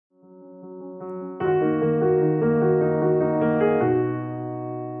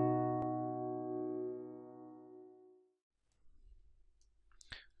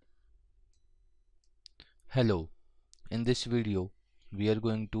Hello, in this video we are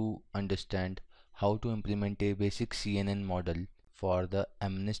going to understand how to implement a basic CNN model for the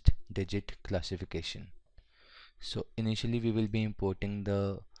MNIST digit classification. So initially we will be importing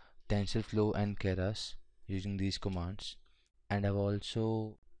the Tensorflow and Keras using these commands, and I've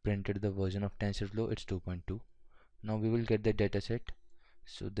also printed the version of Tensorflow, it's 2.2. Now we will get the dataset.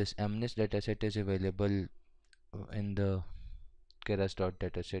 So this MNIST dataset is available in the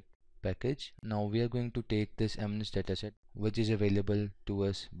Keras.dataset package. Now we are going to take this MNIST dataset which is available to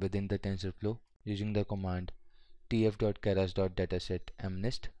us within the TensorFlow using the command tf.keras.dataset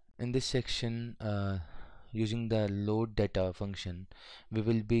MNIST. In this section, using the load data function, we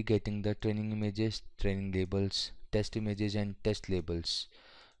will be getting the training images, training labels, test images and test labels.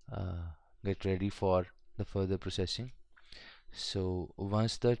 Get ready for the further processing. So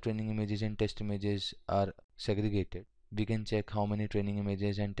once the training images and test images are segregated, we can check how many training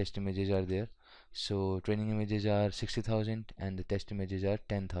images and test images are there. So training images are 60,000 and the test images are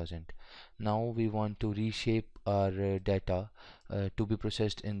 10,000. Now we want to reshape our data to be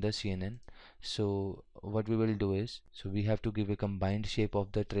processed in the CNN. So what we will do is, so we have to give a combined shape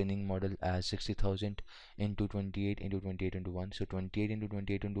of the training model as 60,000 into 28 into 28 into 1. So 28 into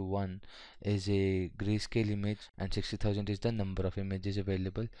 28 into 1 is a grayscale image and 60,000 is the number of images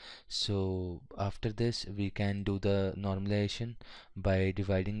available. So after this we can do the normalization by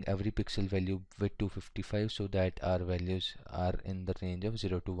dividing every pixel value with 255 so that our values are in the range of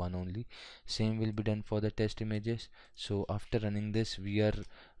 0 to 1 only. Same will be done for the test images. So after running this we are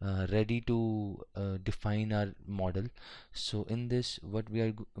ready to define our model. So in this what we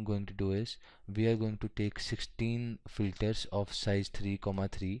are going to do is we are going to take 16 filters of size 3,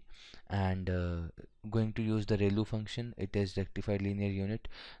 3 and going to use the ReLU function. It is rectified linear unit.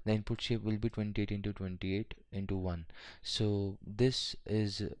 The input shape will be 28 into 28 into 1. So this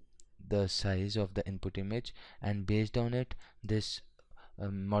is the size of the input image, and based on it this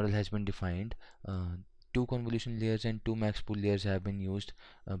model has been defined. Two convolution layers and two MaxPool layers have been used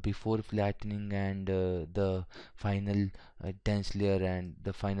before flattening and the final dense layer and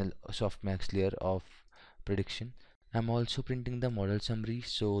the final softmax layer of prediction. I'm also printing the model summary,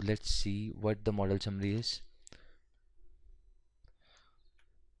 so let's see what the model summary is.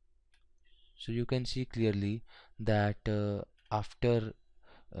 So you can see clearly that after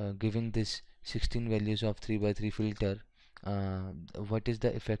giving this 16 values of 3 by 3 filter, uh, what is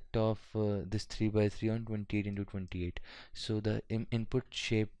the effect of this 3 by 3 on 28 into 28. So the input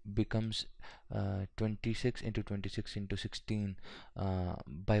shape becomes 26 into 26 into 16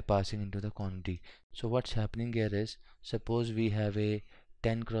 by passing into the quantity. So what's happening here is, suppose we have a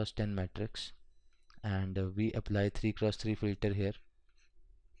 10 cross 10 matrix and we apply 3 cross 3 filter here.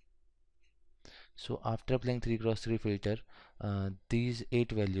 So after applying 3 cross 3 filter, these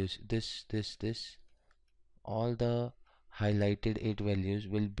 8 values, this, all the highlighted 8 values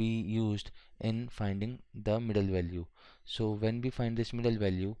will be used in finding the middle value. So when we find this middle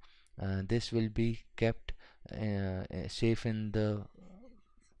value, this will be kept safe in the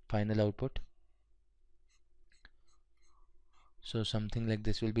final output. So something like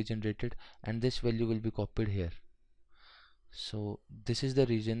this will be generated and this value will be copied here. So this is the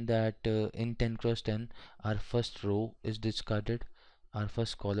reason that in 10 cross 10 our first row is discarded, our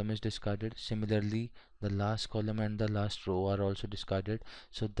first column is discarded. Similarly the last column and the last row are also discarded.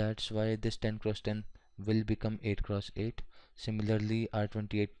 So that's why this 10 cross 10 will become 8 cross 8. Similarly our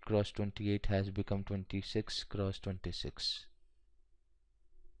 28 cross 28 has become 26 cross 26.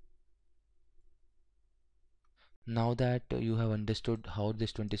 Now that you have understood how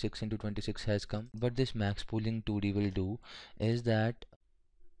this 26 into 26 has come, what this MaxPooling 2D will do is that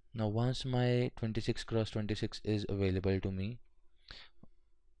now once my 26 cross 26 is available to me,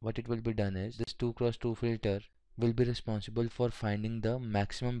 what it will be done is this 2 cross 2 filter will be responsible for finding the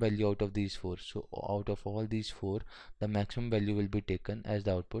maximum value out of these four. So out of all these four, the maximum value will be taken as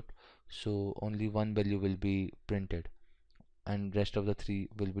the output. So only one value will be printed and rest of the three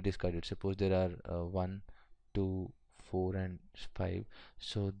will be discarded. Suppose there are 1, 2, 4 and 5.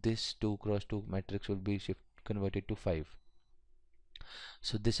 So this 2 cross 2 matrix will be converted to 5.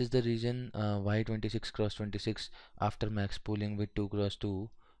 So this is the reason why 26 cross 26 after max pooling with 2 cross 2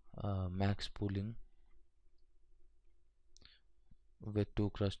 max pooling with 2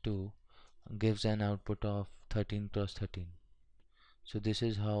 cross 2 gives an output of 13 cross 13. So this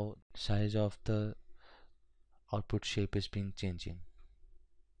is how size of the output shape is being changing.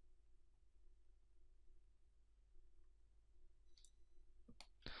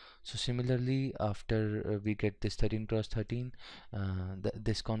 So similarly, after we get this 13 cross 13,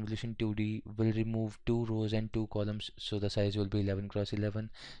 this convolution 2D will remove 2 rows and 2 columns, so the size will be 11 cross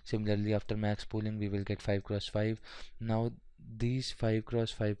 11. Similarly, after max pooling, we will get 5 cross 5. Now these 5 cross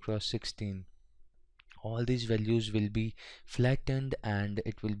 5 cross 16, all these values will be flattened and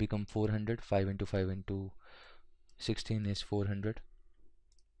it will become 400. 5 into 5 into 16 is 400.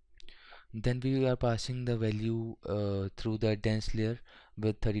 Then we are passing the value through the dense layer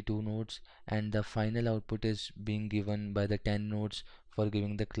with 32 nodes, and the final output is being given by the 10 nodes for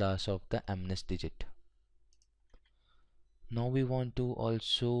giving the class of the MNIST digit. Now we want to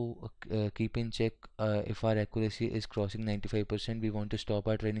also keep in check if our accuracy is crossing 95%. We want to stop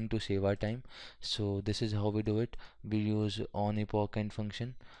our training to save our time. So this is how we do it. We use on epoch end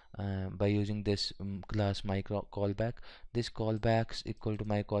function by using this class my callback. This callbacks equal to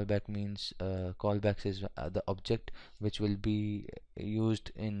my callback means callbacks is the object which will be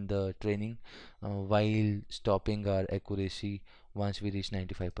used in the training while stopping our accuracy once we reach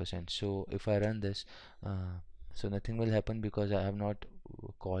 95%. So if I run this, so nothing will happen because I have not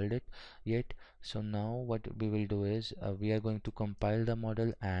called it yet. So now what we will do is we are going to compile the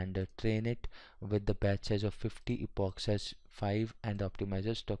model and train it with the batch size of 50, epoch size 5, and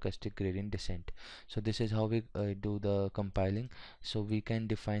optimizer stochastic gradient descent. So this is how we do the compiling. So we can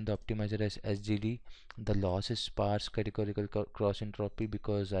define the optimizer as SGD. The loss is sparse categorical cross entropy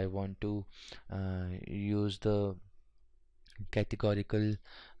because I want to use the categorical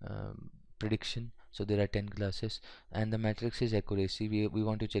prediction. So there are 10 classes, and the matrix is accuracy. We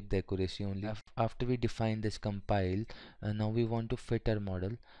want to check the accuracy only. After we define this compile, now we want to fit our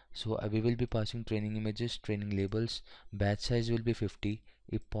model. So we will be passing training images, training labels, batch size will be 50,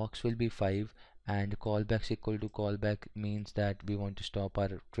 epochs will be 5, and callbacks equal to callback means that we want to stop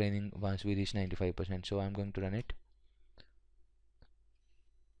our training once we reach 95%. So I'm going to run it.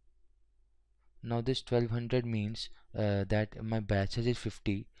 Now this 1200 means that my batch size is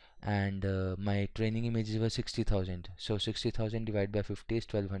 50 and my training images were 60,000. So 60,000 divided by 50 is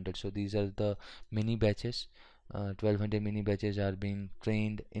 1200. So these are the mini batches. 1200 mini batches are being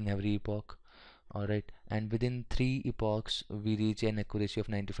trained in every epoch. Alright, and within 3 epochs we reach an accuracy of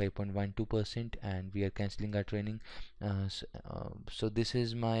 95.12% and we are cancelling our training. So this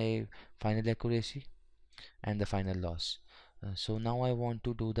is my final accuracy and the final loss. So now I want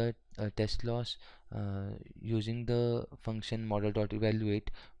to do the test loss using the function model.evaluate.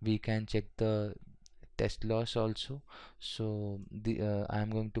 We can check the test loss also. So I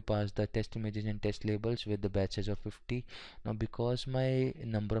am going to pass the test images and test labels with the batches of 50. Now because my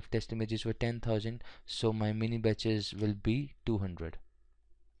number of test images were 10,000, so my mini batches will be 200.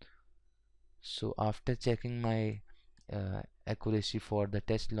 So after checking my accuracy for the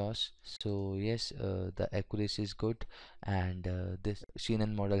test loss, so yes, the accuracy is good and this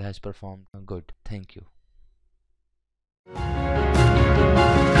CNN model has performed good. Thank you.